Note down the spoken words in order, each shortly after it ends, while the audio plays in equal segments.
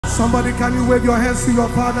Somebody, can you wave your hands to your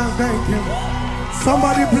Father and thank Him?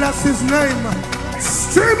 Somebody bless His name.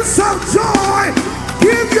 Streams of joy.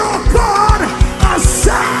 Give your God a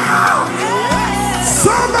shout.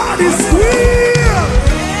 Somebody scream.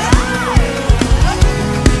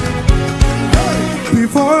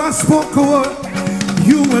 Before I spoke a word,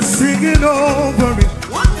 you were singing over me.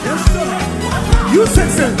 You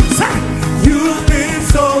said, you've been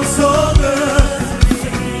so, so good.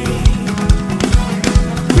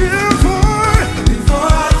 Before I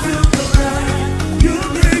took the breath, you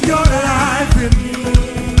made your life in me.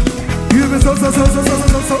 You've been so, so, so, so, so,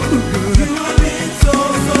 so, so good. You've been so,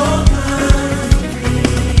 so good.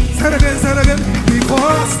 Say it again, Before I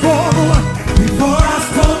spoke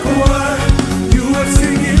a word, you were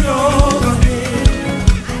singing over me.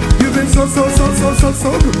 You've been so, so, so, so, so,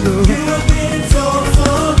 so good. You've been so,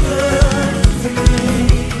 so good to me.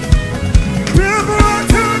 Before I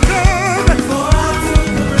took the breath,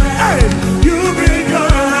 hey, you bring your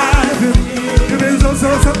life in me. You've been so, so,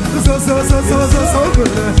 so, so, so, so, so, so, so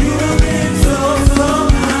good. You've been so, so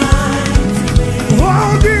kind to me.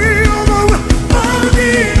 All the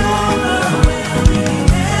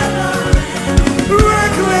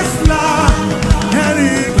reckless love, and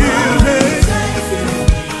He gives it.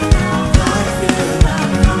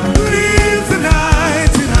 Leave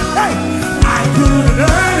tonight, hey, I couldn't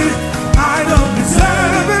earn it, I don't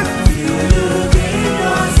deserve it. You give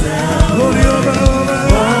yourself, holy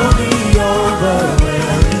reckless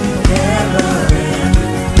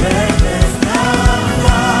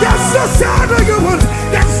love. That's the sound of your words.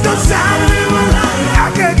 That's the sound of your words.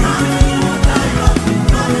 I can't.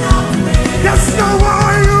 That's the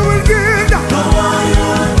one you will give down.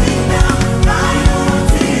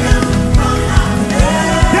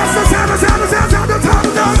 That's the sound, the sound, the sound, the sound,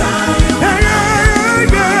 the sound. Yeah,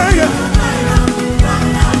 yeah, yeah.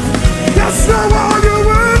 That's the one you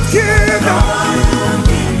will give down.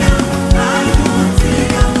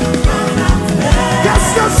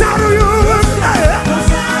 That's the sound of your words.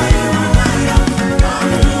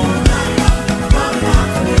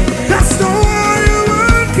 That's the one you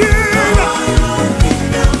will give.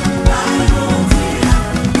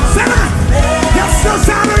 That's the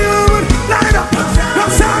sound of you would light up. No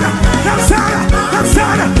sound, no sound, no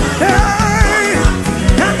sound. Hey,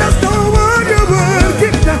 and that's the one you would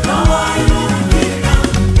give down.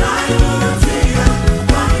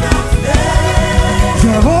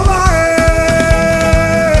 Jehovah,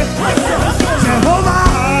 Jehovah,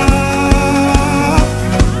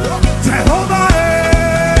 Jehovah,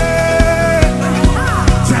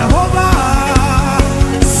 Jehovah,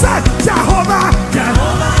 say Jehovah,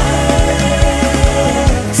 Jehovah.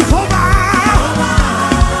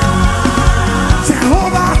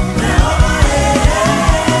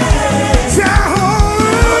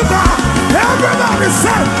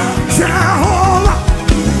 Jehovah,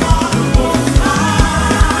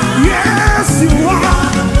 yes you are.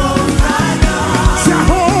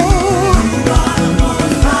 Jehovah,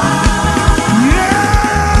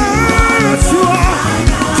 yes you are.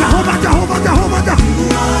 Jehovah, Jehovah, Jehovah,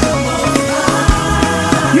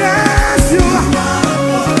 yes you are.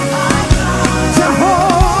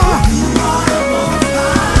 Jehovah,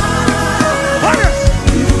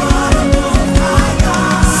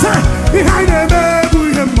 say behind them.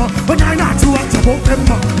 When I not to watch a book and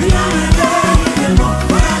more.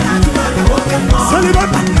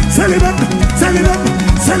 Celibate, celibate, celibate,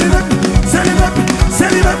 celibate, celibate,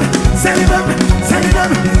 celibate, celibate,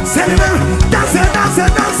 celibate, celibate. Dance it, dance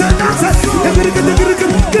it, dance it, dance it.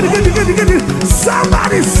 Get it.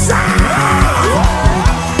 Somebody shout.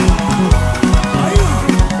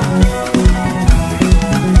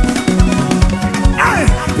 Hey,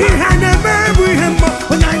 behind the man we have more.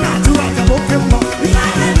 When I not to watch a book and more.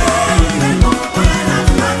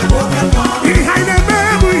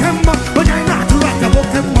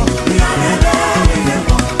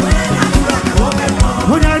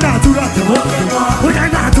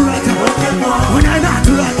 When I not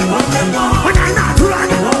do that,